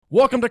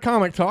Welcome to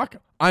Comic Talk.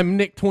 I'm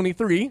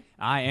Nick23,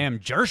 I am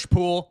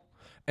Jershpool.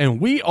 and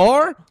we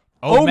are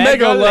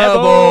Omega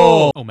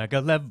Level.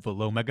 Omega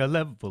Level, Omega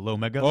Level,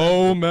 Omega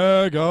Level.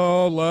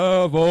 Omega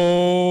Level.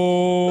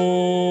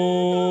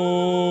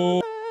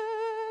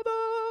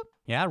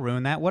 Yeah, I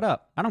ruined that. What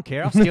up? I don't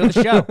care. I'll steal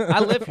the show. I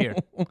live here.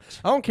 I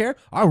don't care.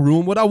 I'll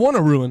ruin what I want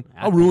to ruin.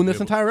 I'll ruin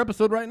this Unbelievable. entire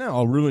episode right now.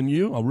 I'll ruin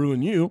you. I'll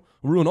ruin you.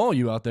 I'll ruin all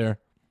you out there.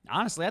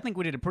 Honestly, I think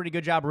we did a pretty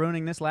good job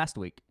ruining this last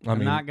week. I'm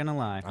mean, not going to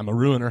lie. I'm a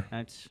ruiner.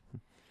 That's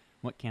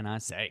what can I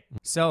say?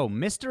 So,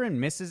 Mr. and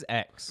Mrs.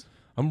 X.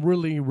 I'm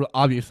really,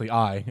 obviously,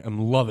 I am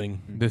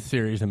loving this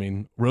series. I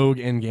mean, Rogue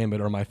and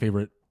Gambit are my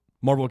favorite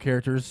Marvel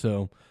characters,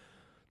 so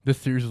this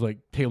series was like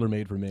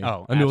tailor-made for me.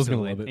 Oh, I knew absolutely. I was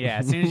going to love it. Yeah,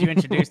 as soon as you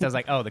introduced, I was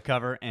like, oh, the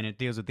cover, and it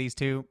deals with these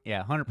two.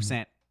 Yeah,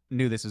 100%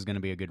 knew this was going to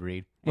be a good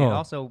read. And Oh.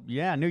 also,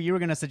 yeah, I knew you were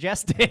going to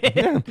suggest it.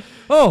 Yeah.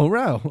 Oh,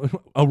 wow.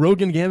 A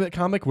Rogue and Gambit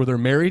comic where they're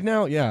married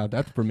now? Yeah,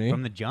 that's for me.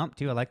 From the jump,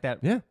 too. I like that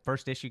Yeah.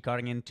 first issue,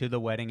 cutting into the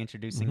wedding,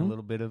 introducing a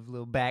little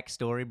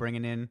backstory,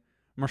 bringing in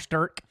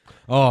Mersterk.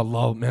 Oh, I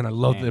love Man.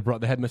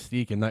 they had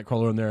Mystique and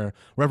Nightcrawler in there.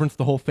 Reference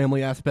the whole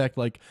family aspect.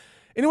 Like,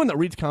 anyone that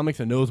reads comics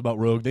and knows about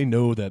Rogue, they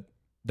know that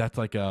that's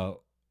like a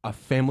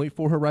family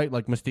for her, right?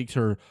 Like, Mystique's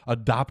her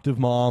adoptive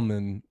mom,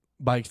 and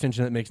by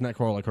extension, it makes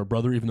Nightcrawler like her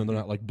brother, even though they're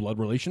not like blood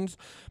relations.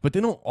 But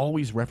they don't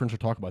always reference or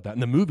talk about that.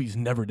 And the movies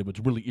never did, which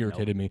really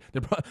irritated me.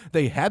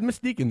 They had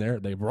Mystique in there.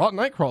 They brought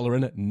Nightcrawler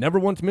in it. Never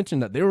once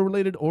mentioned that they were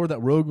related or that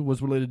Rogue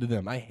was related to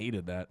them. I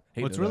hated that.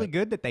 Well, it's really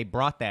good that they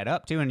brought that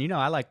up, too. And,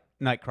 I like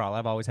Nightcrawler.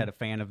 I've always had a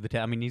fan of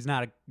I mean, he's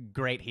not a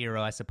great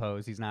hero, I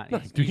suppose. He's not.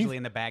 He's dude, usually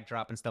in the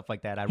backdrop and stuff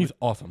like that. He's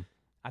awesome.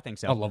 I think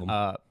so. I love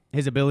him.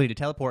 His ability to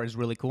teleport is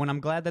really cool, and I'm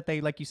glad that they,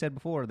 like you said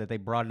before, that they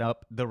brought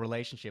up the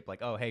relationship.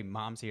 Like, oh, hey,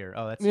 mom's here.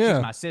 Oh,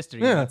 she's my sister.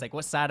 Yeah. It's like,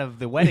 what side of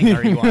the wedding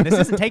are you on? This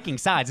isn't taking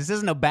sides. This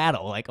isn't a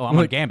battle. Like, oh, I'm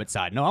on Gambit's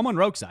side. No, I'm on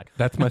Rogue's side.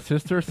 That's my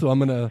sister, so I'm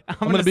gonna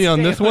gonna be on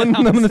stay this with- one. I'm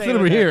I'm gonna gonna stay sit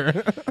over with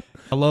here.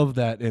 I love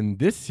that in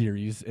this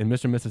series, in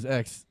Mr. and Mrs.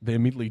 X, they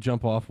immediately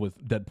jump off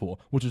with Deadpool,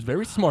 which is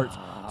very smart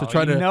to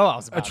try to I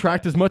was about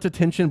attract as much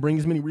attention, bring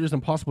as many readers as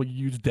possible. You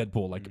use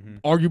Deadpool, like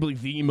arguably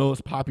the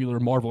most popular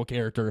Marvel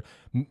character.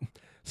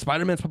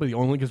 Spider-Man's probably the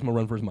only one who gives him a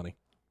run for his money.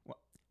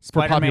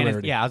 Spider-Man is,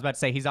 popularity. I was about to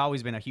say, he's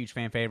always been a huge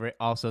fan favorite,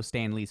 also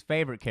Stan Lee's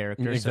favorite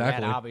character, Exactly.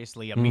 so that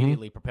obviously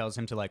immediately propels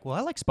him to like, well,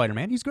 I like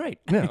Spider-Man, he's great.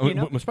 Yeah,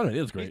 Spider-Man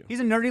is He's, great. he's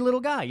a nerdy little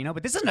guy,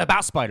 but this isn't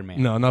about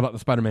Spider-Man. No, not about the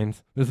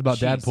Spider-Mans. This is about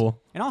Jeez. Deadpool.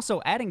 And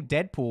also, adding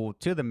Deadpool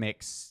to the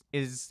mix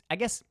is, I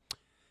guess,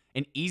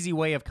 an easy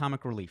way of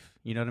comic relief.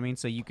 You know what I mean?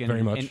 So you can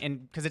Very much.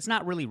 and because it's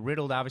not really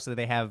riddled. Obviously,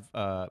 they have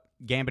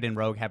Gambit and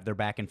Rogue have their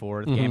back and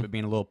forth. Mm-hmm. Gambit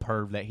being a little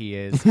perv that he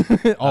is,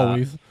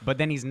 Always. but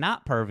then he's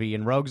not pervy,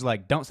 and Rogue's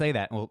like, "Don't say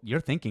that." Well,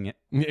 you're thinking it.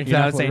 Yeah, You know what I'm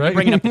exactly, saying? right? You're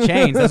bringing up the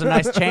chains. Those are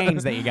nice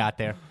chains that you got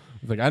there.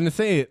 It's like, I didn't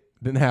say it.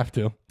 Didn't have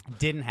to.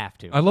 Didn't have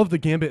to. I love the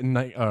Gambit and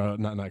not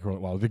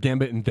Nightcrawler. Wow, the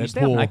Gambit and Can you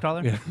stay on Deadpool.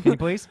 Nightcrawler? Yeah. Can you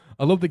please?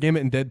 I love the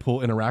Gambit and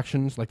Deadpool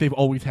interactions. Like, they've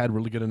always had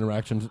really good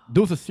interactions.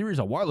 There was a series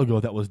a while ago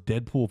that was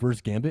Deadpool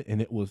versus Gambit,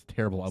 and it was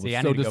terrible. I was See,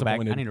 I so need to go back.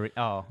 disappointed. I need to read.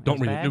 Oh, Don't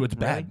read bad? it. It was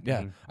bad.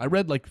 Really? Yeah, I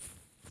read like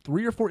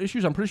 3 or 4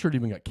 issues. I'm pretty sure it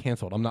even got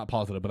canceled. I'm not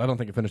positive, but I don't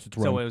think it finished its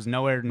run. So it was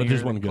nowhere But near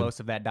this wasn't good.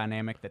 close of that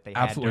dynamic that they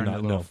Absolutely had during not,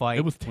 the little no. fight.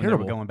 It was when they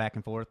terrible. were going back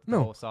and forth. No.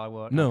 The whole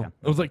Saw No, Okay.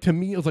 it was like, to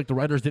me, it was like the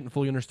writers didn't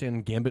fully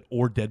understand Gambit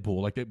or Deadpool.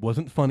 Like, it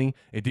wasn't funny.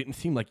 It didn't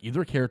seem like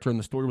either character, and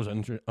the story was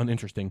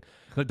uninteresting.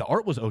 Like, the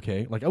art was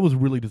okay. Like, I was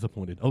really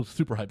disappointed. I was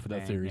super hyped for that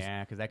Man, series.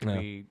 Yeah, because that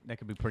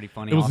could be pretty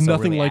funny. It was also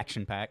nothing really like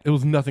action packed. It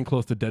was nothing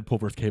close to Deadpool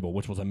vs. Cable,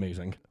 which was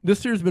amazing. This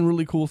series has been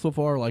really cool so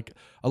far. Like,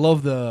 I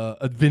love the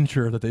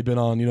adventure that they've been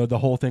on. The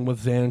whole thing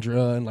with Xandra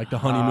and like the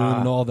honeymoon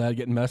and all that,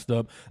 getting messed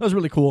up. That was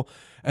really cool.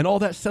 And all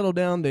that settled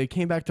down. They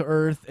came back to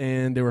Earth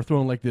and they were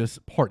throwing like this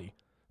party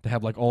to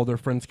have like all their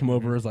friends come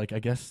over as like, I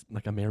guess,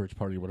 like a marriage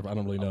party or whatever. I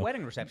don't really know. A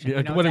wedding reception. Yeah,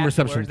 You know, wedding it's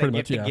reception, afterwards, pretty they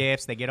much, give yeah. the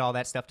gifts, they get all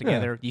that stuff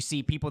together. You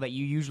see people that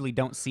you usually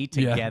don't see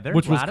Yeah, together.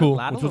 which was cool, A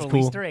lot which of was little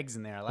cool. Easter eggs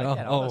in there. I like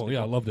that. All those Yeah,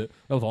 I people. loved it.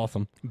 That was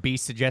awesome.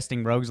 Beast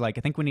suggesting Rogue's like,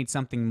 I think we need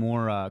something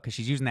more because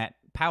she's using that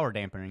power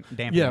dampening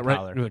Yeah, right.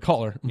 collar. The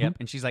collar. Yep,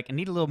 and she's like, I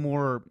need a little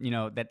more,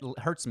 that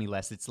hurts me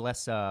less. It's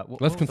less, what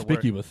Less was the word?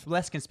 conspicuous.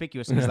 Less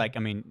conspicuous. And he's like, I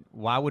mean,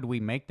 why would we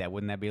make that?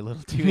 Wouldn't that be a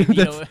little too?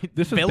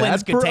 This is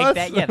Villains bad could for take us?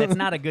 that. Yeah, that's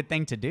not a good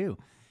thing to do.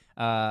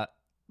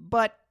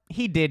 But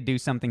he did do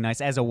something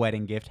nice as a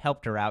wedding gift.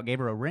 Helped her out. Gave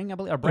her a ring, I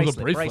believe, or was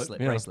a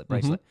bracelet, yeah. bracelet. Mhm.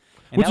 And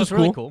Which that was is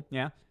really cool. cool.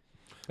 Yeah.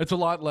 It's a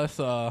lot less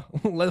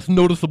less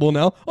noticeable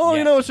now. Oh,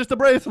 Yeah. it's just a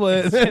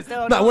bracelet. It's just-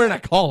 oh, not no. wearing a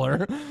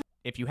collar.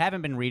 If you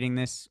haven't been reading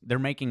this, they're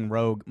making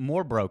Rogue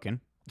more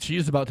broken. She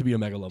is about to be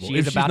Omega level. She if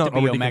is she's about not to be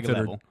already Omega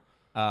considered. level.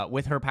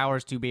 With her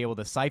powers to be able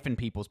to siphon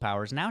people's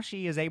powers. Now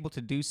she is able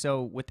to do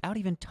so without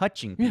even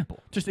touching people.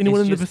 Just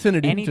anyone It's in the just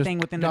vicinity. Anything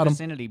just within the got 'em.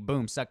 vicinity,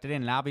 boom, sucked it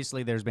in. And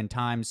obviously there's been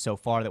times so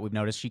far that we've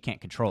noticed she can't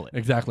control it.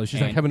 Exactly.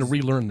 She's like And- having to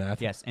relearn that.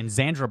 Yes, and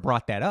Xandra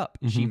brought that up.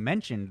 She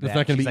mentioned It's that.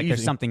 not gonna She's be like, there's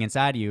easy. something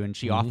inside you, and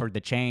she offered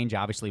the change.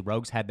 Obviously,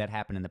 Rogue's had that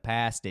happen in the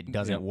past. It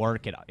doesn't Yep.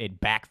 work. It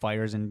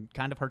backfires and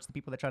kind of hurts the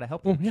people that try to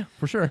help Oh, them. yeah,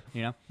 for sure.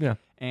 Yeah.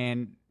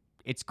 And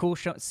it's cool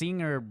seeing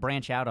her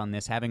branch out on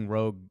this, having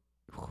Rogue.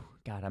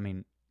 God, I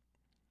mean,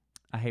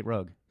 I hate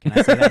Rogue. Can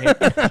I say that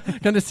here?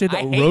 Can I say that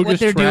I hate Rogue what is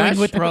they're trash?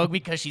 doing with Rogue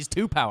because she's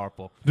too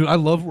powerful. Dude, I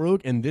love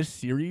Rogue, and this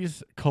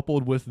series,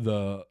 coupled with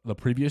the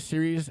previous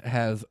series,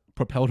 has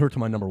propelled her to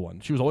my number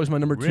 1. She was always my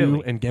number 2,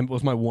 Really? and Gambit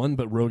was my 1,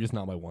 but Rogue is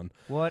not my 1.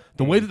 What?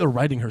 The way that they're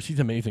writing her, she's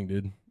amazing,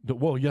 dude.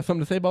 Whoa, you have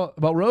something to say about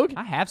Rogue?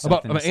 I have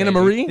something about to say, Anna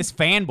dude. Marie? This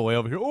fanboy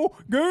over here. Oh,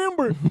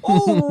 Gambit.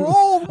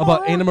 Oh,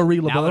 About Anna Marie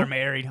now LeBeau? they're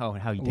married. Oh,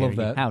 how dare Love you?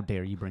 that. How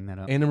dare you bring that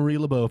up? Anna Marie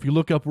LeBeau. If you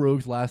look up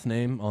Rogue's last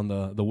name on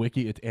the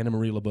wiki, it's Anna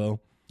Marie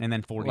LeBeau. And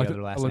then 40 I like other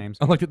that- last I like, names.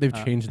 I like that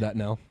they've changed that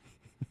now.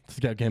 It's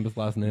got Gambit's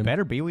last name.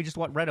 Better be. We just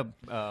read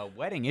a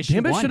wedding issue.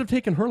 Gambit one. should have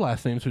taken her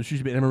last name, so she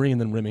should be Anna Marie and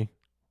then Remy.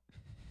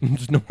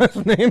 Just no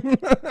last name.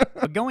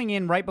 But going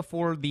in right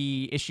before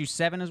the issue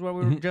 7 is where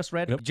we were just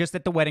read. Yep. Just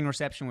at the wedding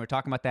reception, we were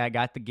talking about that.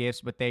 Got the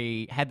gifts, but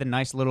they had the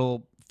nice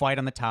little fight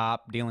on the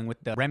top, dealing with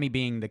the Remy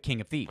being the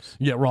king of thieves.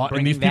 Yeah, raw. And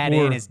Bringing these that people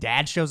in, were, his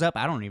dad shows up.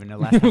 I don't even know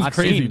the last It time was I've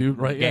crazy, seen dude,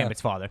 right? Yeah.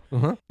 Gambit's father.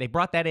 Uh-huh. They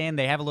brought that in.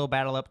 They have a little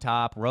battle up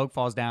top. Rogue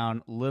falls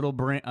down. Little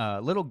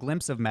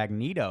glimpse of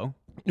Magneto.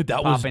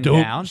 That was Popping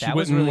dope. down. She That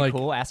went was and, really like,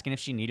 cool, asking if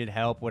she needed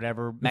help,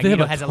 whatever. have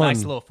Magneto a has a nice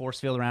ton. little force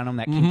field around him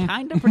that can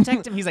kind of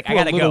protect him. He's like, For I a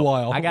gotta little go.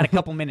 while. I got a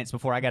couple minutes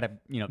before I gotta,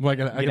 Well, I gotta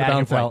get out of here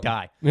bounce before out. I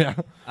die.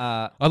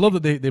 Yeah. I love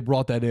that they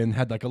brought that in,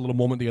 had like a little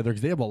moment together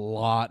because they have a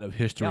lot of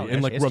history Oh, and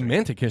there's like history.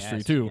 romantic history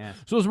Yes, too. yes.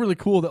 So it was really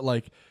cool that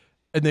like,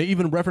 and they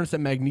even referenced that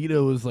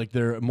Magneto is like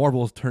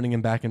Marvel is turning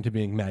him back into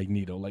being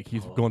Magneto, like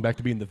he's going back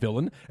to being the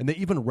villain, and they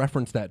even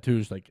reference that too.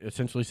 It's like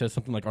essentially says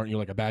something like, "Aren't you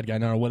like a bad guy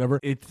now?" or whatever.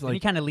 It's Can you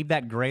like kind of leave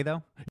that gray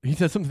though? he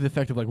says something to the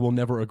effect of like, "We'll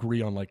never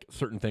agree on like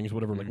certain things,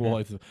 whatever." Like, well,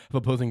 it's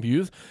opposing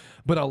views,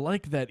 but I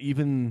like that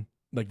even.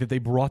 Like that they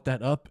brought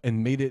that up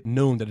and made it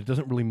known that it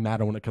doesn't really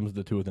matter when it comes to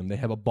the two of them. They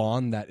have a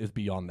bond that is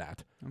beyond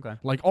that. Okay.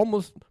 Like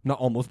not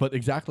almost, but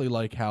exactly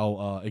like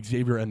how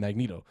Xavier and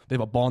Magneto. They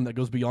have a bond that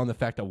goes beyond the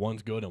fact that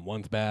one's good and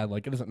one's bad.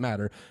 Like it doesn't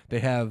matter.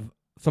 They have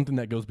something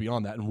that goes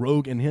beyond that. And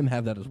Rogue and him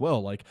have that as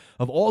well. Like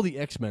of all the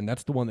X-Men,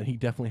 that's the one that he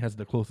definitely has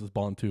the closest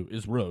bond to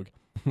is Rogue.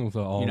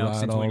 So,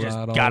 Since we just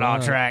got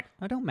off track.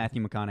 Oh, don't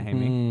Matthew McConaughey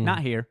me. Not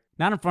here.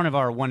 Not in front of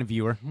our one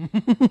viewer.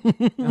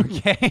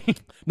 Okay.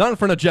 Not in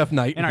front of Jeff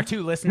Knight. And our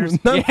 2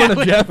 listeners. Not in front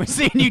of Jeff. We're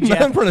seeing you, Not in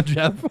Jeff. front of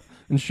Jeff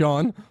and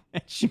Sean.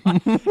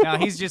 No,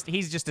 he's just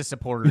a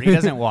supporter. He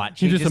doesn't watch.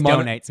 He He's just just a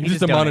donates. he's He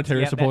just a donates.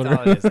 monetary Yep, supporter.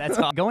 That's all it is. That's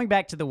all. Going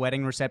back to the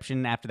wedding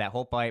reception after that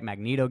whole fight,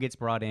 Magneto gets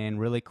brought in.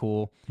 Really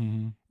cool.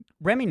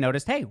 Remy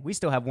noticed, hey, we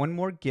still have one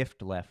more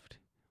gift left.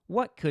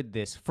 What could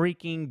this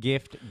freaking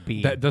gift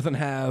be? That doesn't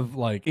have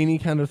like any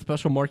kind of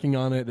special marking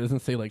on it. It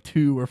doesn't say like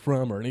to or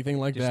from or anything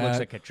like just that. looks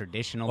like a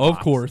traditional Of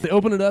box. course. They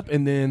open it up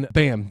and then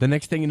bam, the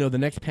next thing you know, the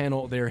next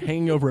panel, they're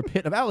hanging over a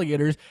pit of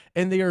alligators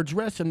and they are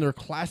dressed in their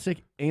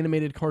classic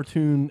animated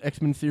cartoon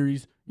X-Men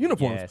series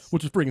uniforms, Yes.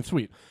 which is freaking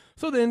sweet.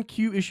 So then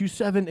Q issue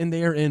 7 and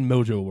they are in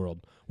Mojo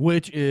World,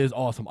 which is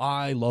awesome.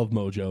 I love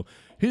Mojo.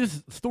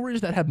 His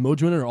stories that have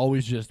Mojo in it are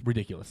always just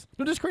ridiculous.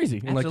 They're just crazy.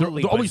 And like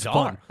Absolutely they're always bizarre.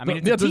 fun. I mean,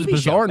 it's Yeah, a they're TV just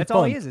bizarre show. and That's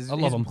all fun. he is. I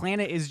love His them.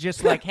 planet is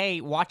just like,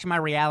 hey, watch my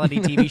reality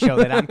TV show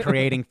that I'm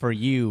creating for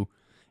you.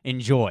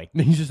 Enjoy.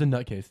 He's just a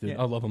nutcase, dude.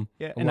 I love him.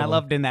 Yeah, and I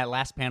loved in that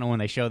last panel when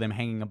they show them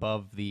hanging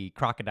above the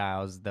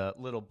crocodiles, the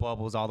little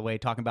bubbles all the way,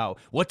 talking about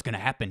what's going to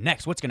happen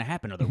next. What's going to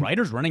happen? Are the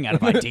writers running out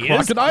of ideas?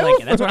 Crocodiles?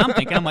 Like, that's what I'm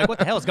thinking. I'm like, what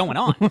the hell is going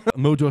on?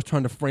 Mojo's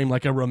trying to frame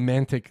like a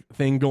romantic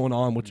thing going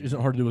on, which isn't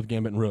hard to do with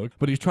Gambit and Rogue,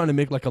 but he's trying to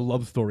make like a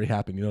love story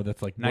happen. You know,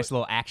 that's like Nice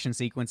little action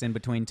sequence in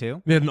between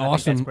too. They had an I think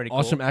that's awesome, pretty cool.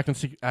 awesome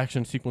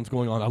action sequence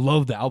going on. I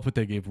love the outfit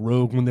they gave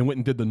Rogue when they went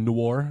and did the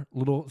noir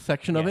little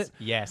section of it.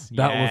 Yes,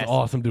 That yes. was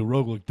awesome, dude.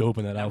 Rogue looked dope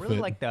in that I outfit.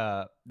 really like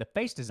the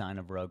face design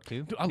of Rogue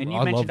too. Dude, I and you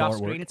love mentioned the off artwork.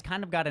 screen, it's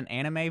kind of got an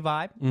anime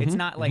vibe. It's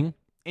not like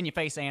in your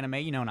face anime,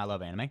 you know, and I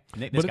love anime.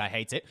 This guy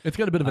hates it. It's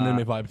got a bit of an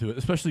anime vibe to it,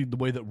 especially the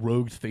way that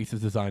Rogue's face is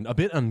designed. A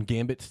bit on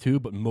Gambit's too,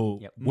 but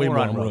way more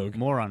on Rogue.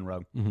 More on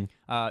Rogue.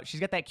 She's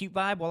got that cute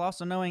vibe while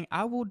also knowing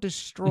I will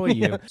destroy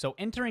you. So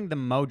entering the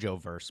Mojo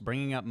verse,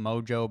 bringing up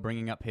Mojo,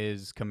 bringing up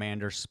his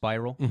commander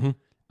Spiral.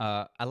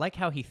 I like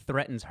how he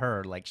threatens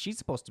her. Like she's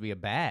supposed to be a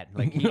bad.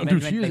 Like No,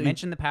 dude, she is they a-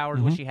 mention the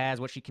powers, what she has,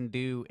 what she can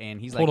do, and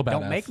he's Total like,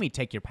 "Don't badass. make me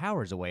take your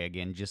powers away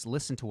again. Just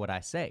listen to what I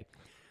say."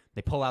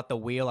 They pull out the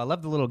wheel. I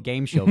love the little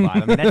game show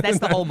vibe. I mean, that's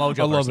the whole Mojo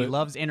I love verse. He it.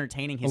 loves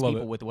entertaining his I love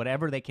people it. with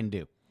whatever they can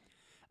do.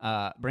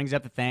 Brings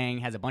up the thing,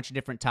 has a bunch of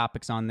different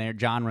topics on there,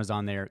 genres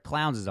on there,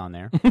 clowns is on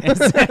there.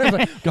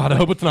 God, I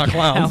hope it's not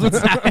clowns.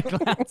 It's not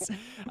clowns.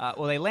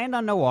 Well, they land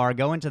on Noir,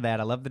 go into that.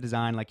 I love the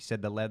design, like you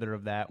said, the leather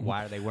of that.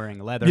 Why are they wearing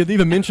leather? Yeah, they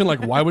even mentioned like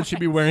why would she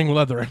be wearing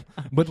leather?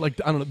 But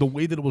like I don't know the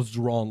way that it was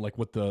drawn, like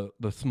with the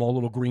small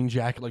little green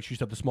jacket, like she used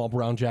to have the small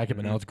brown jacket,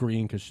 but now it's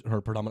green because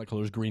her predominant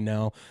color is green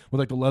now. With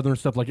like the leather and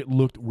stuff, like it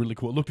looked really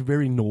cool. It looked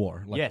very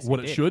noir, like Yes, what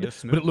it it did. should, It was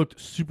but it smooth. looked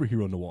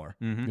superhero noir.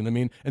 You know what I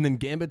mean? And then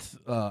Gambit's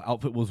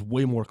outfit was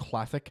way more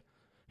classic.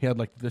 He had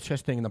like the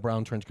chest thing and the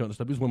brown trench coat and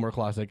stuff. He was way more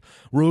classic.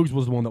 Rogue's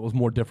was the one that was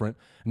more different,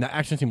 and that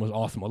action scene was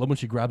awesome. I love when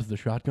she grabs the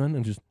shotgun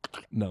and just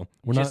no,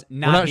 we're Just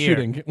not here.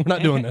 shooting. We're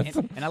not doing this.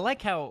 And I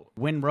like how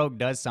when Rogue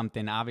does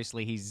something,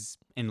 obviously he's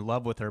in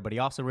love with her, but he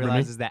also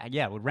realizes that,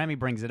 when Remy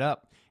brings it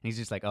up, and he's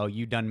just like, oh,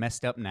 you done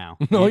messed up now.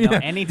 Oh, You know, yeah.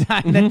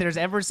 anytime that there's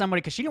ever somebody,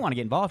 because she didn't want to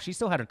get involved, she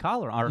still had her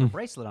collar or her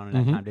bracelet on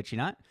at that time, did she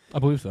not? I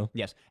believe so.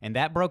 Yes. And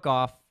that broke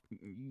off.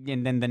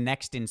 And then the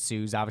next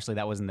ensues. Obviously,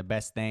 that wasn't the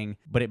best thing,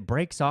 but it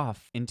breaks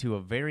off into a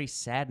very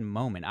sad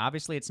moment.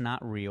 Obviously, it's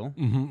not real,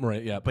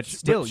 Right, yeah. but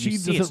still, she you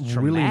see it's doesn't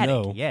really traumatic.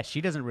 know. Yeah, she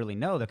doesn't really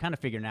know. They're kind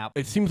of figuring out.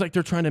 It seems like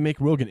they're trying to make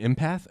Rogue an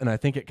empath, and I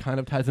think it kind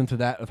of ties into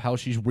that of how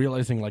she's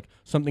realizing, like,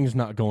 something's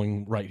not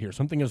going right here.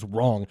 Something is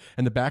wrong,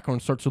 and the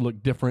background starts to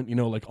look different, you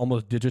know, like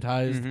almost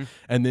digitized,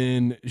 and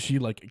then she,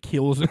 like,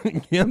 kills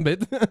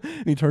Gambit,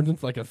 and he turns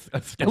into, like, a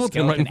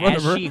skeleton right in front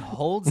as of her. she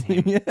holds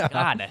him. Yeah.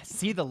 God,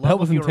 see the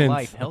love was of your intense.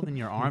 life held in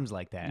your arms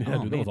like that. Yeah,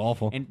 Oh, dude, that man. was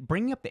awful. And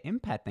bringing up the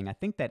empath thing, I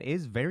think that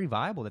is very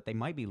viable, that they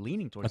might be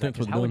leaning towards I that. think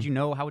that's 'Cause what how they're would you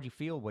know? How would you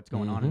feel what's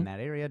going on in that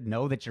area?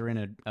 Know that you're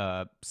in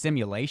a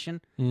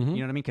simulation. You know what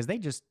I mean? Because they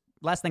just,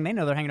 last thing they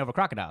know, they're hanging over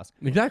crocodiles.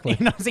 Exactly.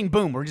 You know what I'm saying?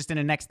 Boom, we're just in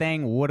the next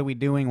thing. What are we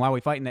doing? Why are we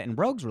fighting that? And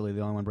Rogue's really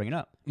the only one bringing it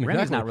up.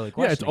 Remy's not really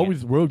questioning Yeah, it's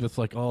always Rogue that's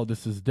like, oh,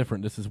 this is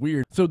different. This is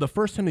weird. So the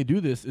first time they do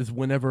this is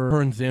whenever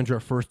her and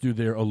Xandra first do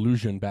their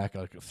illusion back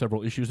like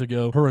several issues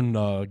ago. Her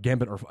and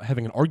Gambit are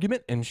having an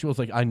argument, and she was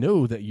like, I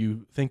know that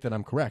you think that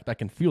I'm correct. I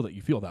can feel that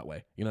you feel that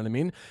way. You know what I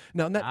mean?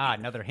 Now, that,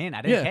 another hint.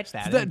 I didn't catch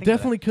that. So I that didn't think of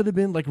definitely could have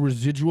been like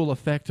residual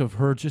effect of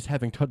her just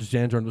having touched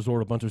Xandra and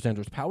absorbed a bunch of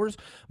Xandra's powers,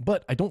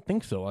 but I don't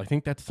think so. I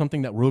think that's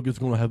something that Rogue is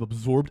going to have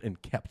absorbed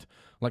and kept,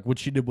 like what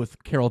she did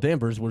with Carol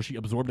Danvers, where she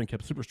absorbed and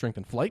kept super strength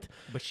and flight.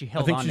 But she I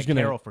held think on she's to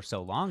gonna- Carol for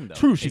so long, though.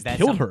 True, she Is that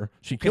killed something- her.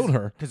 She killed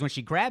her. Because when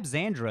she grabbed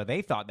Xandra,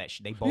 they thought that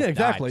they both Yeah,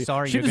 exactly. died.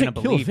 Sorry, she you're going to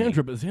doesn't kill believe me.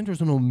 Xandra, but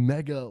Xandra's an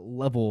Omega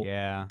level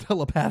Yeah.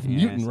 telepath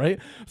mutant, right?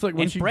 So like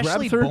when And she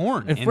freshly grabs her,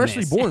 born and in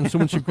freshly this. born. So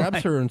when she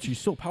grabs her and she's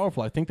so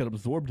powerful, I think that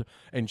absorbed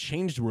and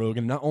changed Rogue,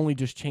 and not only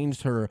just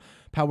changed her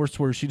powers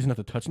to where she doesn't have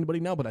to touch anybody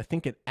now, but I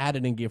think it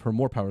added and gave her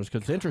more powers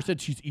because Xandra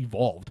said she's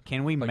evolved.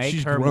 Can we Like, make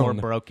she's her more grown.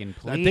 broken,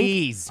 I think-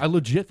 please? I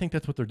legit think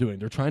that's what they're doing.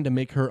 They're trying to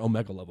make her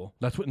Omega level.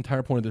 That's what the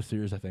entire point of this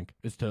series, I think,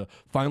 is to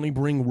finally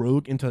bring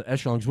Rogue into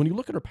echelons. When you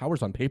look at her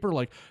powers on paper,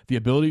 like the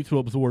ability to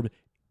absorb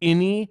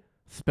any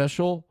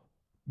special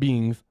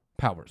being's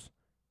powers,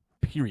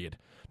 period.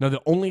 Now,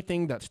 the only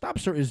thing that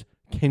stops her is,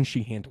 can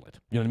she handle it?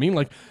 You know what I mean?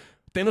 Like,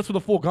 Thanos with a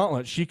full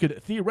gauntlet, she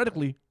could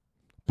theoretically,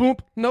 boom,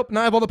 nope,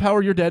 now I have all the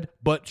power, you're dead,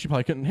 but she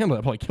probably couldn't handle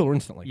it. Probably kill her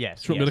instantly.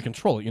 Yes, She wouldn't be able to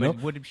control it, you know?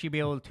 But would she be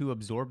able to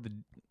absorb the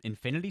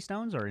Infinity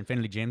Stones or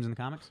Infinity Gems in the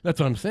comics? That's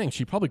what I'm saying.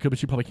 She probably could, but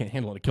she probably can't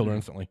handle it to kill her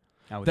instantly.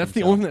 I would That's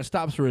think the so. only thing that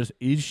stops her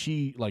is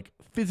she like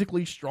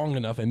physically strong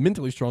enough and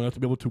mentally strong enough to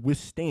be able to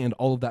withstand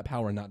all of that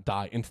power and not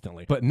die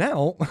instantly. But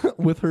now,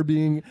 with her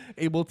being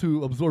able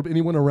to absorb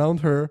anyone around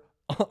her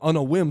on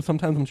a whim,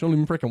 sometimes when she don't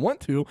even freaking want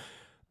to,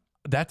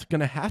 that's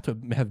gonna have to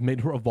have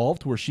made her evolve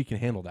to where she can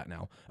handle that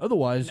now.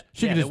 Otherwise,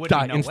 she yeah, could there just would be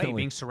die no way instantly.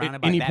 being surrounded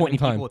at by any that point many in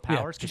time. people with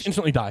powers, just 'cause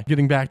instantly die.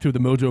 Getting back to the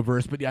Mojo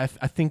verse, but yeah,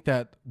 I think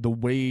that the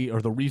way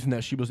or the reason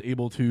that she was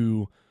able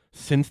to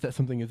sense that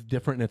something is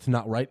different and it's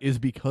not right is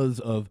because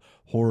of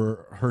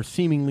her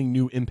seemingly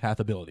new empath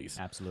abilities.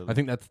 Absolutely. I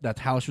think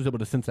that's how she was able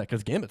to sense that,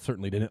 because Gambit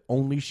certainly didn't.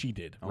 Only she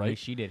did, Only right?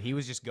 she did. He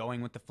was just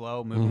going with the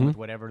flow, moving with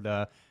whatever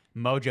the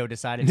Mojo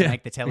decided to Yeah,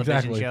 make the television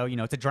exactly. show. You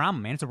know, it's a drama,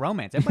 man. It's a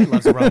romance. Everybody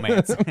loves a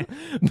romance.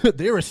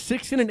 They're a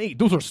 6 and an 8.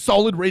 Those are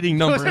solid rating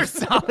numbers.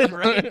 Those are solid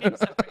ratings.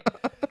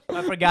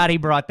 I forgot he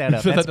brought that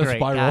up. Said That's that to great.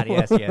 Spiral.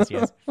 God,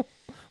 yes.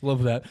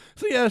 Love that.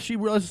 So yeah, she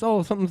realizes,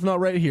 oh, something's not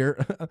right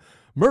here.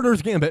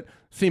 Murders Gambit,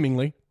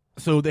 seemingly.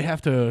 So they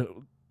have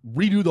to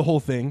redo the whole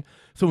thing.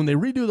 So when they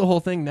redo the whole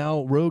thing,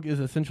 now Rogue is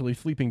essentially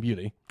Sleeping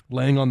Beauty,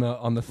 laying on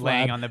the slab,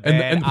 Laying on the and,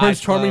 bed, and Prince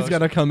eyes Charming's closed. got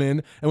to come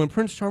in. And when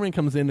Prince Charming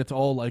comes in, it's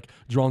all like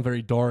drawn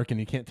very dark, and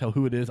you can't tell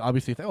who it is.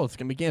 Obviously, you think, oh, it's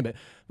gonna be Gambit,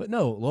 but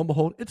no. Lo and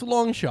behold, it's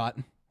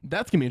Longshot.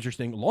 That's gonna be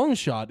interesting.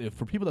 Longshot, if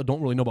for people that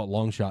don't really know about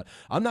Longshot,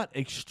 I'm not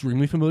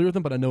extremely familiar with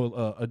him, but I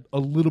know a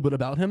little bit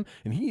about him,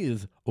 and he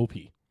is OP.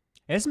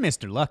 It's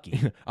Mr. Lucky.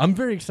 I'm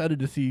very excited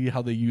to see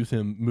how they use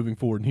him moving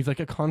forward. And he's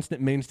like a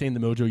constant mainstay in the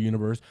Mojo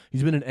universe.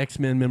 He's been an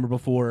X-Men member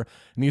before,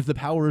 and he has the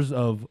powers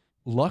of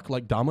luck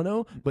like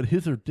Domino, but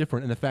his are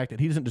different in the fact that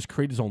he doesn't just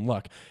create his own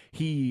luck.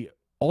 He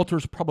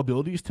alters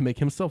probabilities to make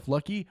himself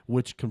lucky,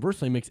 which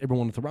conversely makes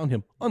everyone that's around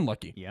him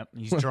unlucky. Yep.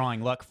 He's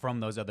drawing luck from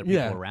those other people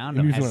Yeah, around and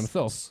him. using it Has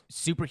himself.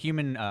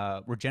 Superhuman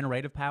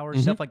regenerative powers,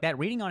 stuff like that.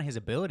 Reading on his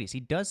abilities, he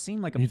does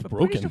seem like He's a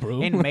broken, pretty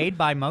bro. And made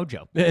by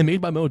Mojo. Yeah, and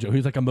made by Mojo.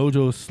 He's like a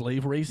Mojo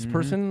slave race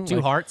person. Two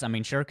like, hearts, I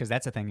mean, sure, because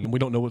that's a thing. and we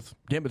don't know what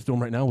Gambit's doing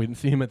right now. We didn't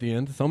see him at the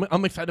end. So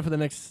I'm excited for the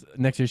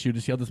next issue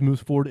to see how this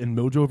moves forward in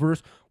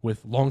Mojoverse,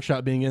 with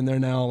Longshot being in there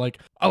now. Like,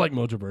 I like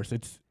Mojoverse.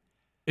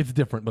 It's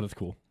different, but it's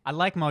cool. I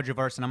like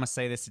Mojoverse, and I'm going to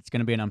say this. It's going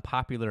to be an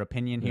unpopular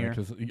opinion here.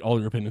 Because all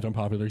your opinions are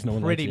unpopular. No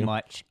one Pretty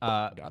likes you.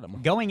 much. Got 'em.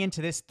 Going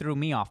into this threw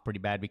me off pretty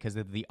bad because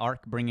of the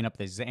arc bringing up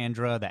the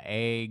Xandra, the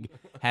egg,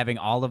 having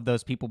all of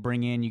those people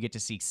bring in. You get to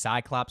see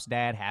Cyclops'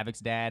 dad, Havoc's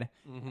dad.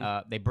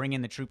 They bring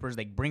in the troopers.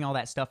 They bring all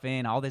that stuff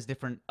in, all these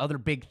different other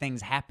big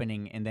things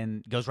happening, and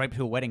then goes right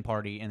to a wedding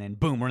party, and then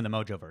boom, we're in the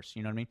Mojoverse.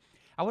 You know what I mean?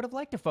 I would have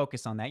liked to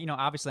focus on that. You know,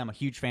 obviously I'm a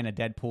huge fan of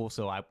Deadpool,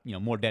 so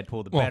more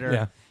Deadpool the Well, better.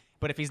 yeah.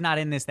 But if he's not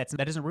in this, that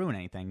doesn't ruin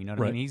anything. You know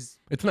what I mean?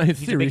 It's not his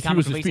he's series. A big He was comic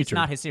his release. feature. It's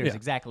not his series, Yeah.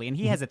 exactly. And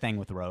he has a thing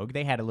with Rogue.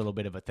 They had a little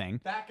bit of a thing.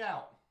 Back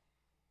out.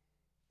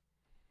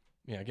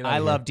 Yeah, get out I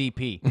of love here.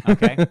 DP.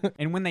 Okay,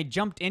 and when they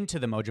jumped into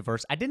the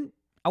Mojoverse,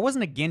 I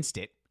wasn't against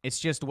it. It's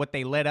just what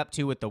they led up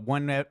to with the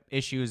one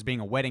issue as being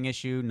a wedding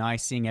issue.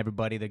 Nice seeing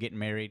everybody. They're getting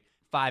married.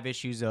 5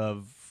 issues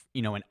of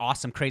an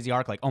awesome, crazy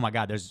arc. Like, oh my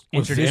God, there's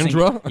With introducing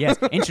Sandra? yes,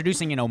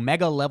 introducing an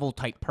Omega level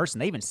type person.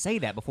 They even say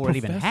that before it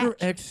even Professor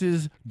hatched.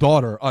 X's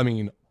daughter. I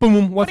mean,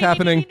 boom, what's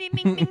happening?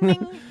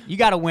 You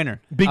got a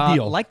winner. Big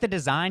deal. Like the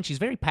design, she's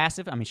very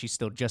passive. I mean, she's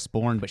still just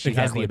born, but she has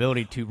Exactly. the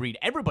ability to read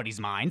everybody's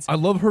minds. I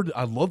love her.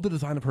 I love the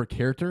design of her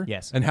character.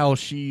 Yes. And how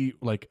she,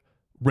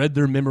 read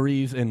their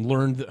memories and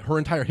learned her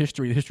entire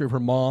history, the history of her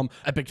mom.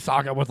 Epic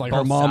saga with, her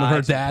Both mom and her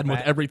sides, dad with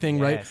right? everything,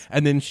 right? Yes.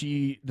 And then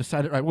she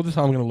decided, right, well, this is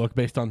how I'm going to look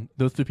based on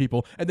those two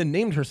people. And then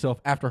named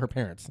herself after her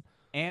parents.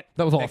 Aunt,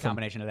 That was awesome.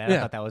 combination of that, I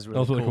Yeah, thought that was that really,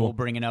 was really cool.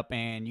 Bringing up,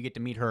 and you get to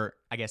meet her,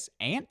 I guess,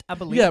 aunt, I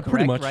believe. Yeah, correct,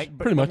 pretty much. Right?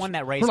 But Pretty the much. one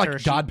that Her, raised her,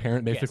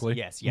 godparent, basically.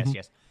 Yes.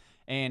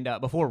 And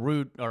before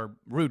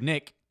Rude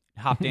Nick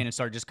hopped in and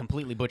started just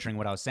completely butchering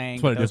what I was saying.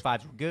 That's what I Those did.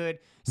 5s were good.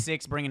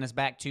 6 bringing us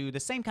back to the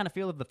same kind of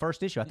feel of the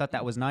first issue. I thought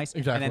that was nice.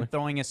 Exactly. And then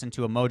throwing us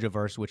into a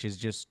Mojoverse, which is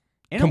just,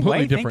 in Completely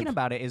a way, different. thinking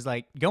about it, is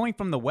like going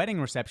from the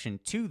wedding reception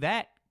to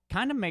that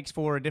kind of makes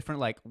for a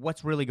different,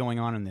 what's really going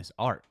on in this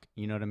arc.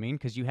 You know what I mean?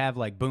 Because you have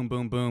boom,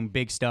 boom, boom,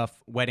 big stuff,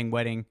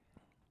 wedding.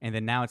 And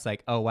then now it's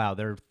like, oh, wow,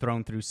 they're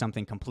thrown through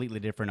something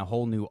completely different, a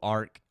whole new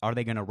arc. Are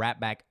they going to wrap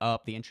back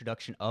up the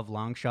introduction of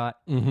Longshot?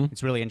 Mm-hmm.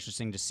 It's really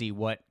interesting to see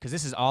because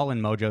this is all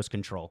in Mojo's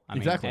control. I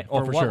Exactly. mean, Oh,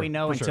 for for what sure. we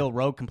know For until sure.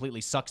 Rogue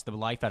completely sucks the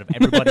life out of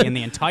everybody in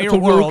the entire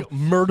Until world. Rogue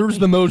murders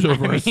the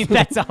Mojoverse. I mean,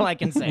 that's all I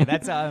can say.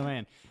 That's all,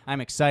 man.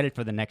 I'm excited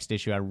for the next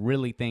issue. I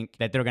really think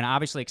that they're going to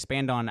obviously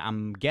expand on,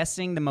 I'm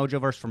guessing, the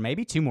Mojoverse for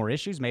maybe 2 more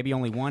issues, maybe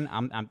only 1.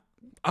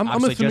 I'm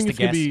Obviously assuming just a it's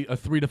going to guess. be a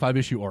 3 to 5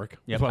 issue arc.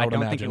 Yep, Is what I I would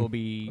don't imagine. think it will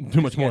be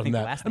too much I more think than the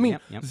that. last I mean,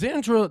 one. Yep.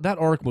 Xandra, that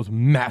arc was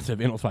massive,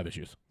 and it was 5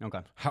 issues.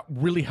 Okay.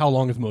 How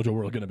long is Mojo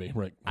World going to be?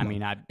 Right. I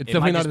mean, it's it definitely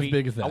might not just as be-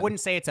 big as that. I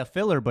wouldn't say it's a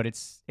filler, but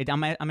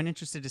I'm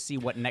interested to see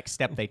what next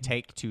step they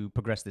take to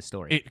progress this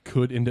story. It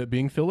could end up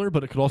being filler,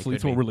 but it could also lead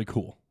could somewhere be. really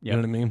cool. You know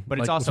what I mean? But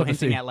it's Like, also we'll have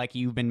to hinting see. at, like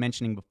you've been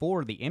mentioning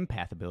before, the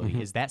empath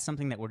ability. Is that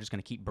something that we're just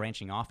going to keep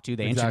branching off to?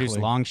 They introduced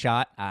Exactly.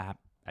 Longshot.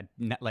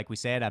 Like we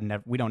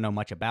said, we don't know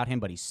much about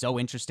him, but he's so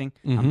interesting.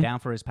 I'm down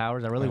for his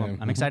powers.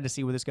 I'm excited to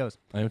see where this goes.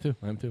 I am too.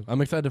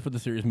 I'm excited for the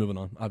series moving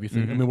on,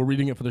 obviously. Mm-hmm. I mean, we're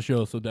reading it for the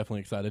show, so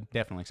definitely excited.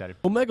 Definitely excited.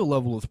 Omega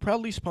Level is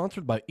proudly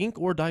sponsored by Ink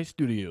or Dye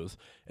Studios,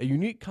 a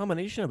unique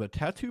combination of a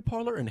tattoo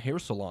parlor and hair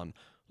salon.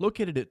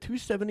 Located at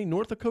 270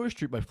 North Dakota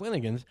Street by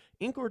Flanagan's,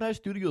 Ink or Dye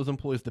Studios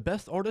employs the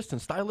best artists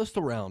and stylists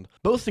around.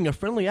 Boasting a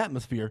friendly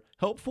atmosphere,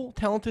 helpful,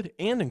 talented,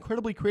 and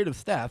incredibly creative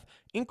staff,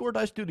 Ink or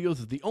Dye Studios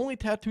is the only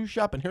tattoo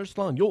shop and hair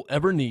salon you'll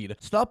ever need.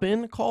 Stop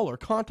in, call, or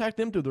contact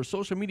them through their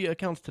social media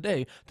accounts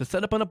today to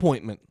set up an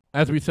appointment.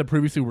 As we said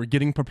previously, we're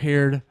getting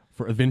prepared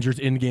for Avengers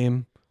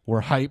Endgame.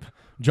 We're hype.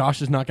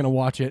 Josh is not going to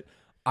watch it.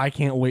 I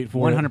can't wait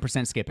for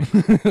 100% skipping.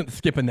 it.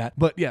 Skipping that.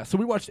 But yeah, so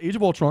we watched Age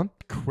of Ultron.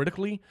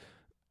 Critically,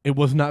 it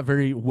was not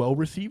very well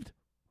received,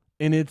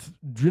 and it's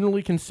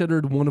generally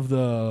considered one of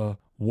the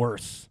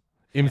worst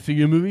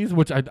MCU movies,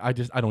 which I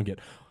don't get.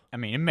 I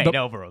mean, it made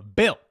over $1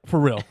 billion. For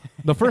real.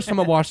 The first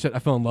time I watched it, I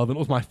fell in love, and it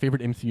was my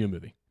favorite MCU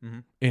movie. Mm-hmm.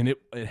 And it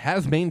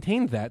has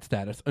maintained that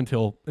status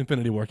until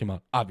Infinity War came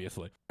out,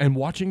 obviously. And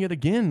watching it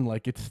again,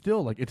 it's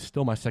still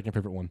my second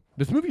favorite one.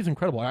 This movie is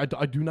incredible. I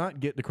do not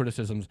get the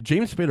criticisms.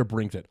 James Spader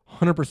brings it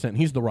 100%.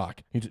 He's The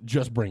Rock. He's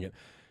just bring it.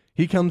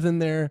 He comes in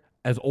there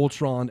as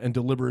Ultron and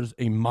delivers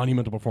a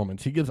monumental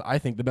performance. He gives, I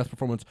think, the best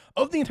performance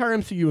of the entire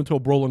MCU until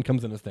Brolin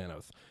comes in as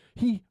Thanos.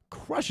 He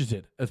crushes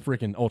it as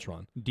freaking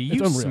Ultron. Do It's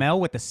you unreal. smell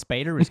what the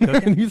Spader is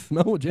cooking? And you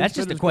smell what James That's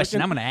just a Spader's question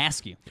cooking? I'm going to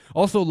ask you.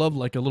 Also love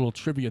a little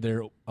trivia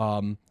there.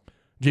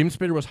 James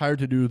Spader was hired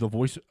to do the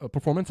voice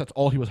performance. That's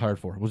all he was hired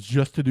for, was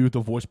just to do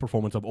the voice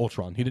performance of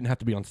Ultron. He didn't have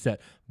to be on set.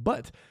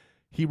 But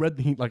he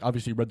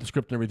obviously read the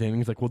script and everything, and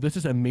he's like, well, this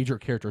is a major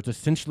character. It's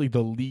essentially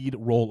the lead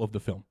role of the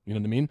film. You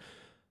know what I mean?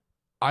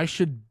 I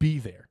should be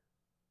there.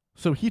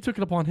 So he took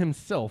it upon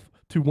himself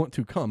to want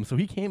to come. So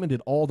he came and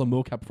did all the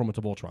mocap performance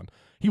of Ultron.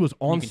 He was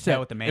on You can set tell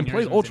with the and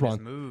played mannerisms in Ultron. his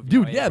move,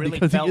 Dude, it yeah, really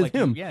because he felt is like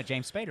him. Yeah,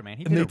 James Spader, man.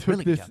 He And did they a took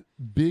really good this job.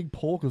 big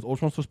pole, because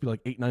Ultron's supposed to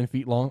be 8-9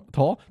 feet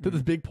tall. Took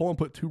this big pole and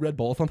put 2 red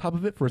balls on top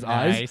of it for his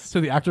eyes, Nice. so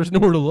the actors know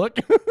where to look.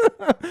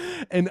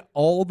 And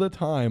all the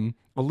time,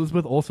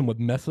 Elizabeth Olsen would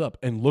mess up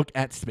and look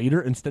at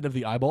Spader instead of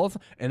the eyeballs.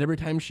 And every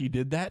time she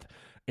did that,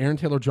 Aaron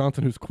Taylor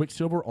Johnson, who's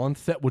Quicksilver on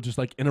set, would just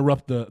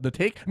interrupt the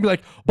take and be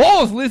like,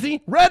 "Balls,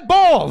 Lizzie, red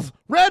balls,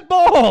 red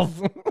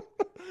balls."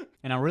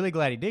 And I'm really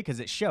glad he did, because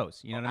it shows.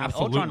 You know what I mean?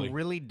 Absolutely. Ultron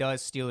really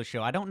does steal the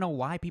show. I don't know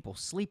why people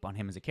sleep on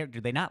him as a character.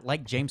 Do they not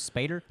like James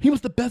Spader? He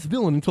was the best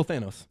villain until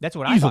Thanos. That's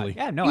what I Easily.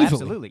 thought. Yeah, no, Easily.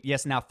 absolutely.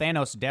 Yes, now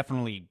Thanos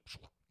definitely.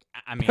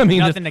 I mean just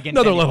nothing against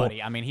another anybody.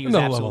 level. I mean, he was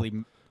Another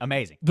absolutely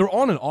amazing. They're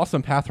on an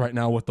awesome path right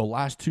now with the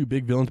last two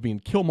big villains being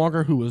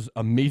Killmonger, who was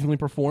amazingly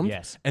performed,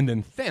 Yes. and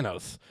then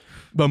Thanos.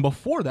 But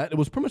before that, it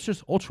was pretty much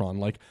just Ultron.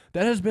 Like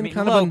that has been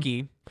kind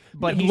Loki,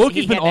 but Loki's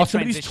he been had awesome,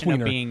 that but he's transition of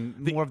tweener. being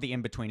more of the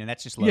in-between, and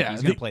that's just Loki.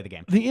 He's going to play the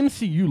game. The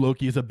MCU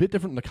Loki is a bit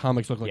different than the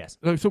comics look like. Yes.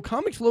 So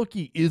comics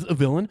Loki is a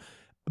villain,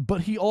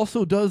 but he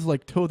also does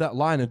like toe that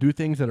line and do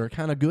things that are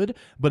kind of good,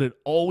 but it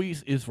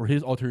always is for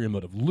his ulterior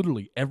motive.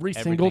 Literally every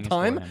single Everything is for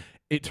time, him.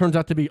 it turns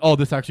out to be, oh,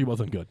 this actually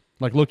wasn't good.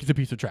 Like Loki's a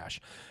piece of trash.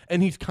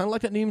 And he's kind of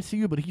like that in the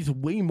MCU, but he's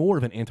way more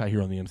of an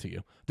anti-hero in the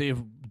MCU. They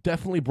have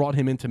definitely brought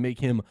him in to make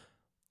him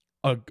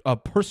a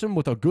person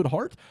with a good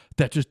heart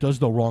that just does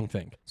the wrong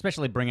thing.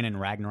 Especially bringing in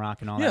Ragnarok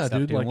and all Yeah, that stuff,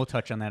 dude, too. like- And we'll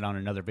touch on that on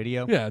another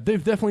video. Yeah,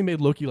 they've definitely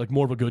made Loki like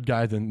more of a good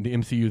guy than the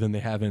MCU than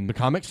they have in the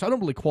comics. So I don't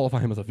really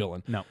qualify him as a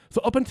villain. No.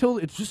 So up until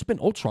it's just been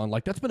Ultron,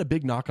 like that's been a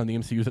big knock on the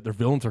MCU is that their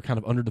villains are kind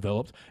of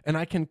underdeveloped, and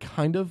I can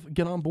kind of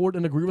get on board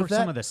and agree For with that.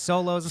 some of the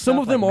solos and Some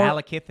stuff, of them like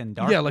are- Malekith and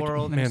Dark yeah, like,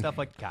 World man, and stuff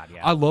like God,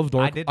 yeah. I love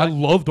Dark. did I like-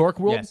 love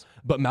Dark World, Yes.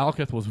 but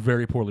Malekith was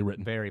very poorly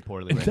written. Very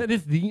poorly written. That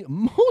is the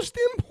most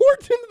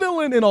important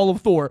villain in all of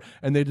Thor,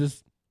 and they just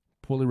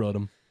poorly wrote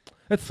him.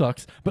 That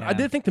sucks. But I Yeah.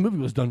 did think the movie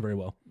was done very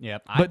well. Yeah,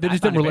 But they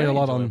just didn't found it relay a very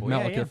lot on enjoyable.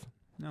 Yeah, Malekith.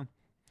 yeah. No.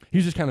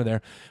 He's just kind of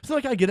there. So,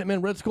 like, I get it,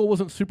 man. Red Skull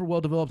wasn't super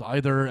well developed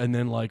either. And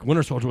then, like,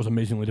 Winter Soldier was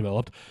amazingly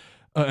developed.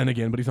 And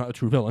again, but he's not a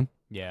true villain.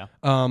 Yeah.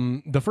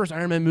 The first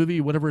Iron Man movie,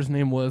 whatever his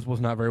name was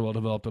not very well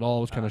developed at all.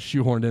 It was kind of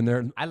shoehorned in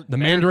there. The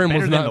Mandarin better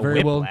was than not the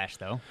very well. Whiplash,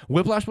 though.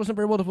 Whiplash wasn't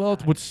very well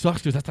developed, which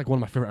sucks because that's like one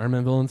of my favorite Iron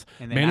Man villains.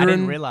 And then I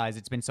didn't realize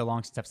it's been so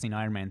long since I've seen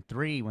Iron Man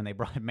 3 when they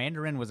brought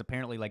Mandarin was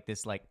apparently like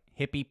this like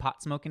hippie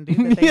pot smoking dude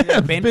that they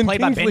Yeah, played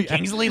by Ben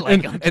Kingsley.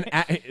 Like,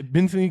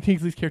 Ben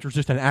Kingsley's character is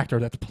just an actor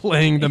that's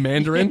playing the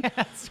Mandarin,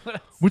 that's what I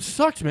was which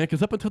sucks, man.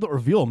 Because up until the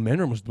reveal,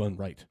 Mandarin was done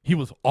right. He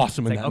was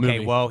awesome in like, that okay,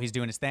 movie. whoa, he's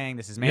doing his thing.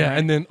 This is Yeah, Mandarin.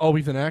 and then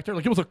he's an actor.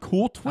 Like it was a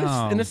cool twist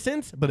in Oh. a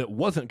sense, but it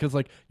wasn't because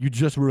like you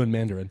just ruined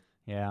Mandarin.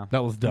 Yeah.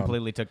 That was dumb.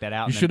 Completely took that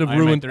out. You and then should have Iron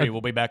Man ruined 3 a-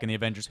 will be back in the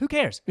Avengers. Who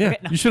cares? Yeah, Okay,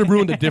 no. you should have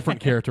ruined a different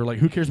character. Like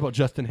who cares about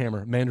Justin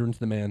Hammer? Mandarin's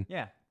the man.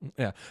 Yeah.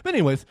 Yeah. But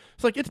anyways,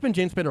 it's like it's been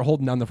James Spader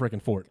holding down the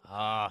freaking fort.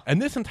 Ah.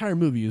 And this entire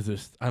movie is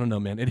just, I don't know,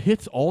 man. It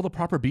hits all the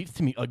proper beats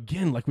to me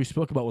again, like we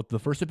spoke about with the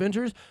first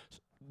Avengers.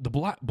 The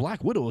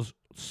Black Widow is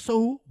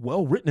so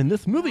well written in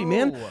this movie,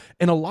 man. Oh.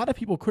 And a lot of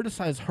people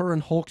criticize her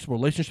and Hulk's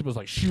relationship as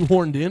like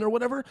shoehorned in or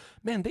whatever.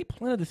 Man, they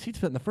planted the seeds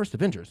for that in the first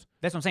Avengers.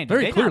 That's what I'm saying.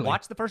 Very Did they clearly. not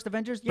watch the first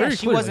Avengers? Yeah, Very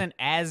she clearly. wasn't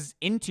as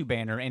into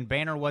Banner, and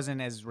Banner wasn't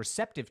as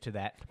receptive to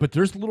that. But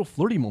there's little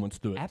flirty moments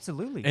to it.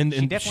 Absolutely. And- she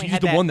and definitely she's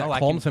had the that, one that I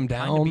calms can him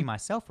kinda down. be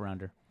myself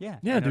around her. Yeah.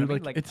 Yeah, you know dude, what I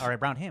mean? like, like it's- or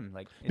around him.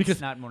 Like it's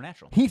because not more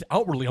natural. He's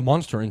outwardly a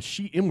monster, and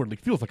she inwardly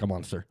feels like a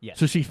monster. Yes.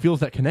 So she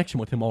feels that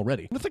connection with him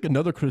already. That's like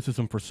another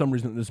criticism for some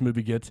reason that this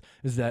movie gets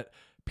is that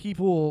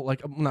people,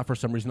 like, not for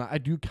some reason, I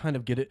do kind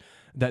of get it,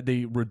 that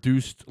they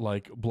reduced,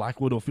 like,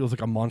 Black Widow feels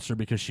like a monster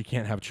because she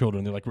can't have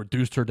children. They, like,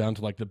 reduced her down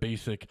to, like, the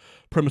basic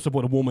premise of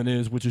what a woman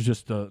is, which is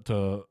just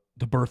to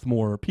birth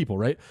more people,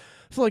 right?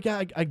 So, like,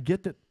 yeah, I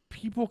get that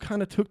people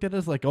kind of took that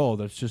as like, oh,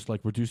 that's just like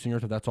reducing her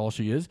to that's all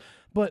she is.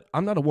 But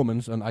I'm not a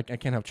woman, and I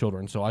can't have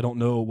children, so I don't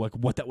know like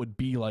what that would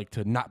be like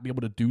to not be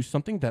able to do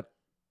something that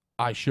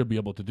I should be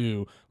able to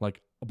do,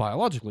 like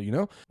biologically, you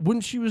know?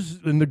 When she was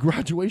in the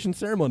graduation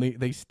ceremony,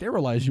 they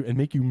sterilize you and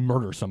make you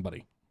murder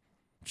somebody.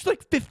 She's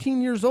like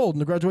 15 years old in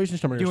the graduation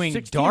ceremony, or Doing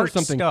 16 or dark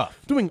something, stuff.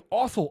 doing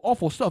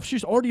awful stuff.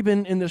 She's already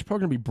been in this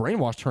program to be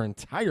brainwashed her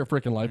entire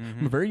freaking life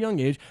from a very young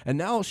age, and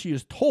now she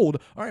is told,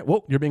 all right,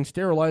 well, you're being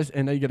sterilized,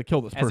 and now you got to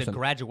kill this As person a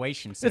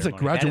graduation a ceremony. That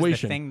graduation.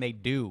 is the thing they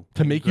do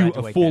to when make you a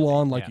graduate that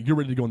full-on, thing. like, Yeah. you're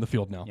ready to go in the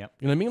field now. Yep.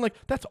 You know what I mean? Like,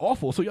 that's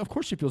awful. So, yeah, of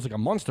course she feels like a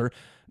monster.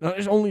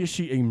 Not only is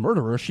she a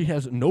murderer, she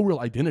has no real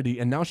identity,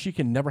 and now she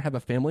can never have a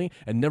family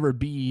and never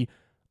be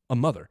a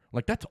mother.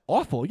 Like, that's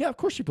awful. Yeah, of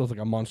course she feels like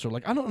a monster.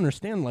 Like, I don't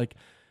understand, like,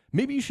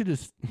 maybe you should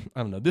just,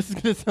 I don't know, this is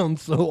going to sound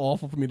so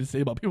awful for me to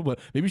say about people, but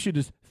maybe you should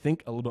just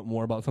think a little bit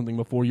more about something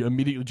before you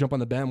immediately jump on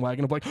the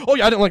bandwagon of like, oh,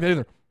 yeah, I didn't like that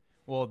either.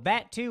 Well,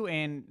 that too,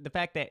 and the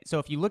fact that, so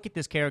if you look at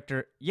this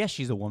character, yes,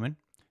 she's a woman.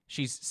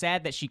 She's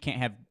sad that she can't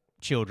have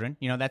children.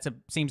 You know,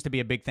 seems to be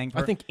a big thing for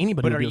her. I think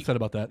anybody But would be are upset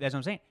about that. That's what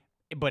I'm saying.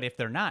 But if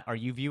they're not, are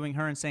you viewing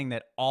her and saying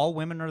that all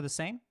women are the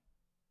same?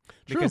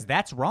 True. Because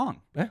that's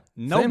wrong. Yeah, same.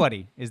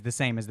 Nobody is the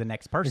same as the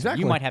next person. Exactly.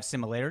 You might have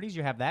similarities.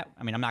 You have that.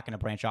 I mean, I'm not going to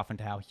branch off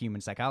into how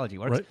human psychology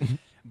works. Right.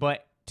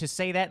 But to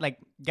say that, like,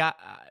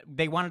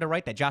 they wanted to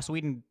write that. Joss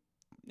Whedon,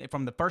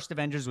 from the first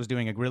Avengers, was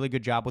doing a really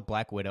good job with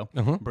Black Widow,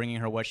 bringing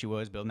her what she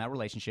was, building that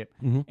relationship.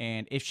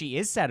 And if she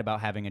is sad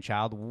about having a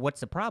child, what's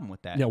the problem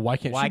with that? Yeah, why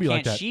can't she be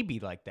like that? she be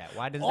like that?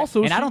 Why does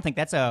Also, and I she- don't think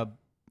that's a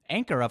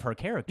anchor of her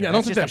character. Yeah, I don't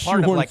That's think just that a part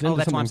of shoehorns like, into oh,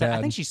 that's why I'm something sad. I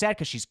bad. think she's sad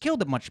because she's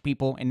killed a bunch of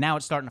people, and now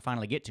it's starting to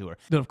finally get to her.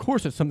 Then of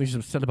course it's something she's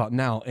upset about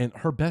now, and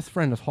her best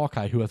friend is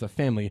Hawkeye, who has a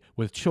family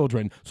with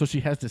children, so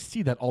she has to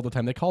see that all the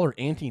time. They call her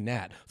Auntie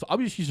Nat, so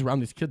obviously she's around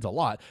these kids a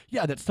lot.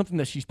 Yeah, that's something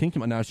that she's thinking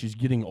about now as she's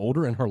getting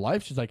older in her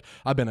life. She's like,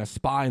 I've been a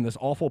spy and this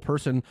awful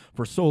person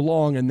for so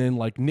long, and then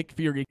like Nick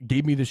Fury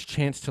gave me this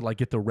chance to like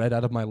get the red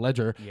out of my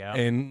ledger Yeah.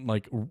 and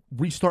like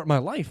restart my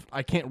life.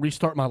 I can't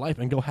restart my life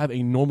and go have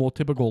a normal,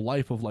 typical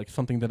life of like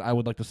something that I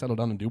would like to settle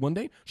down and do one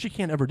day, she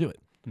can't ever do it.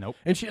 Nope.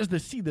 And she has to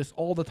see this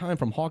all the time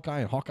from Hawkeye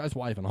and Hawkeye's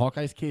wife and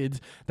Hawkeye's kids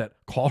that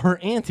call her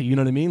auntie. You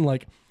know what I mean?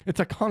 Like, it's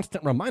a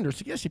constant reminder.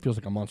 So, yes, she feels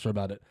like a monster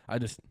about it. I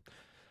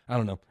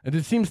don't know.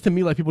 It seems to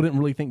me like people didn't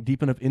really think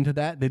deep enough into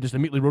that. They just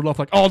immediately wrote it off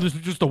like, oh, this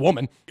is just a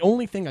woman. The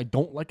only thing I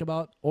don't like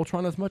about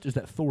Ultron as much is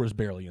that Thor is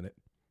barely in it.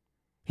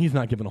 He's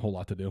not given a whole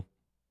lot to do.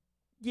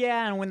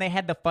 Yeah, and when they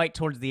had the fight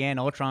towards the end,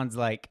 Ultron's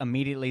like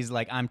immediately is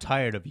like, "I'm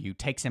tired of you."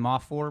 Takes him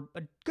off for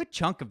a good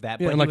chunk of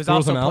that, Yeah, but and, he like, was throws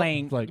also him out.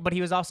 playing. Like- But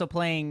he was also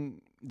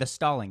playing the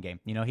stalling game.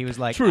 You know, he was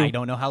like, True. "I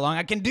don't know how long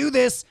I can do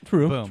this."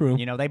 True, Boom. true.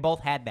 You know, they both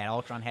had that.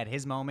 Ultron had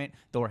his moment.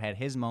 Thor had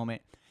his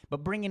moment.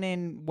 But bringing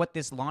in what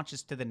this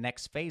launches to the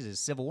next phases,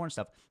 Civil War and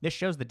stuff, this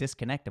shows the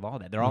disconnect of all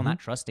that. They're all not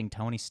trusting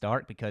Tony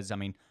Stark because, I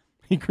mean,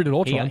 He created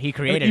Ultron. he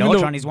created Even though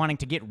Ultron. He's wanting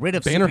to get rid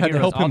of Banner had to superheroes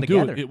help him do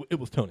altogether. it. It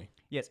was Tony.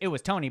 Yes, it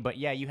was Tony, but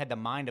yeah, you had the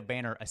mind of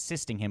Banner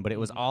assisting him, but it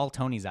was all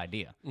Tony's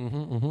idea.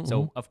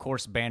 So, of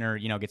course, Banner,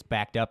 gets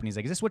backed up, and he's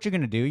like, is this what you're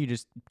going to do? You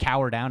just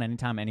cower down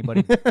anytime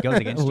anybody goes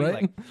against you? Right?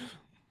 Like,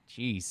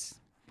 jeez.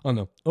 I don't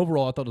know.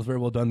 Overall, I thought it was very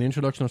well done. The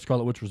introduction of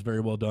Scarlet Witch was very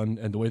well done,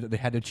 and the way that they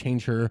had to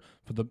change her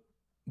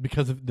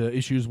because of the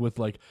issues with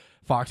like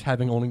Fox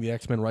owning the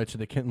X-Men rights, so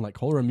they couldn't like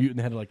call her a mutant.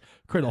 They had to like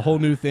create a whole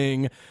new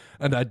thing.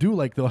 And I do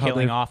like though how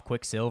Killing they off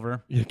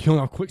Quicksilver. killing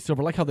off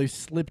Quicksilver. I like how they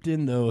slipped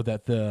in though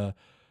that the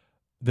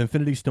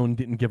Infinity Stone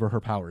didn't give her her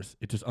powers.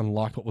 It just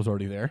unlocked what was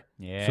already there.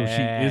 Yeah. So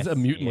she is a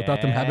mutant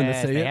without them having to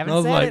say They it. haven't And I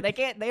was said like, it. They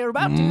can't. They were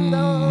about to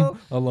though.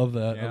 I love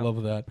that. I Yeah.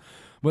 love that.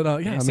 But yeah,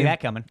 Didn't I see mean,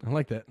 that coming. I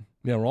like that.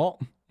 Yeah, Raw.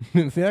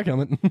 Didn't see that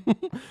coming.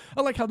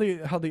 I like how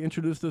they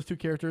introduced those two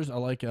characters. I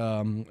like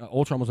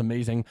Ultron was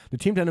amazing. The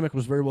team dynamic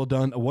was very well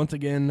done. Once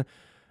again,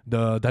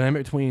 the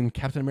dynamic between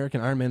Captain America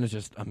and Iron Man is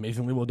just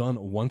amazingly well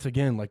done. Once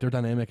again, like their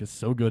dynamic is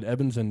so good.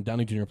 Evans and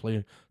Downey Jr.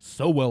 play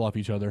so well off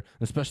each other,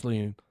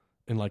 especially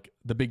in like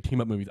the big team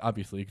up movies,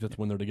 obviously, because that's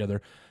when they're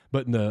together.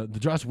 But in the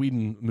Joss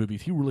Whedon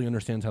movies, he really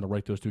understands how to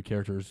write those two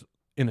characters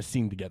in a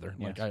scene together.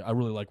 Yes. Like I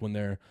really like when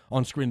they're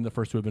on screen in the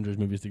first two Avengers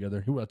movies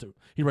together.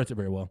 He writes it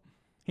very well.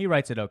 He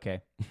writes it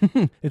okay.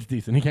 It's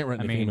decent. He can't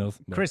write I any mean, females.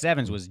 No. Chris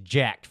Evans was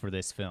jacked for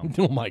this film.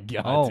 Oh my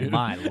god! Oh dude.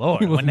 my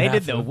lord! He was When they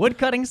did the massive.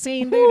 woodcutting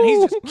scene, dude,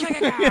 he's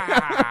just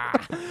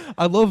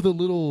I love the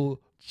little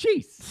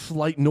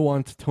slight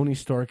nuanced Tony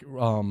Stark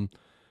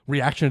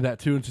reaction to that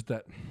too. It's just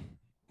that.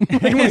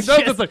 When he It's does,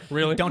 just, it's like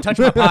really. don't touch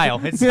my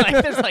pile. It's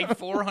like there's like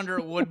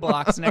 400 wood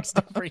blocks next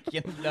to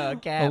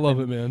freaking Cap. I love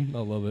it, man. I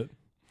love it.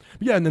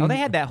 Yeah, and then Oh, they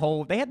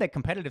had that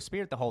competitive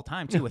spirit the whole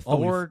time too, with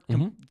always.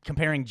 Thor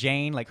comparing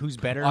Jane, like who's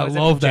better. I Was it,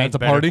 love that at Jane's the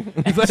better.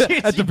 party.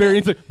 At the very end,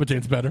 it's like, but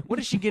Jane's better. What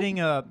is she getting?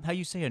 How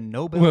you say a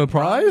Nobel Well,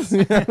 prize?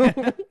 Yeah.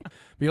 But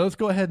yeah, let's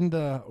go ahead and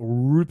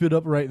rip it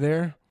up right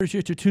there.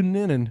 Appreciate you tuning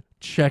in and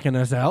checking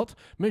us out.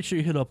 Make sure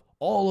you hit up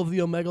all of the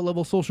Omega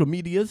Level social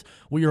medias.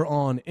 We are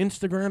on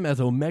Instagram as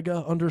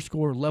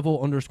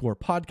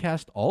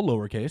Omega_level_podcast, all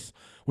lowercase.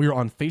 We are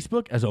on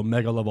Facebook as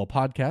Omega Level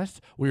Podcast.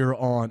 We are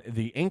on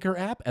the Anchor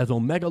app as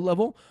Omega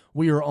Level.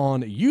 We are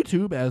on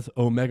YouTube as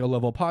Omega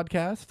Level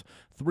Podcast.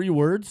 3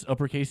 words,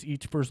 uppercase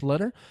each first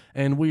letter.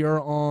 And we are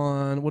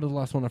on, what is the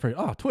last one I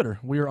forgot? Twitter.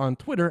 We are on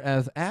Twitter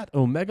as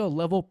 @Omega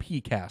Level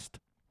PCast.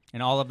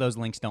 And all of those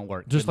links don't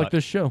work. Just Good like luck.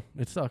 this show.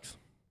 It sucks.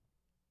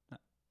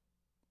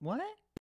 What?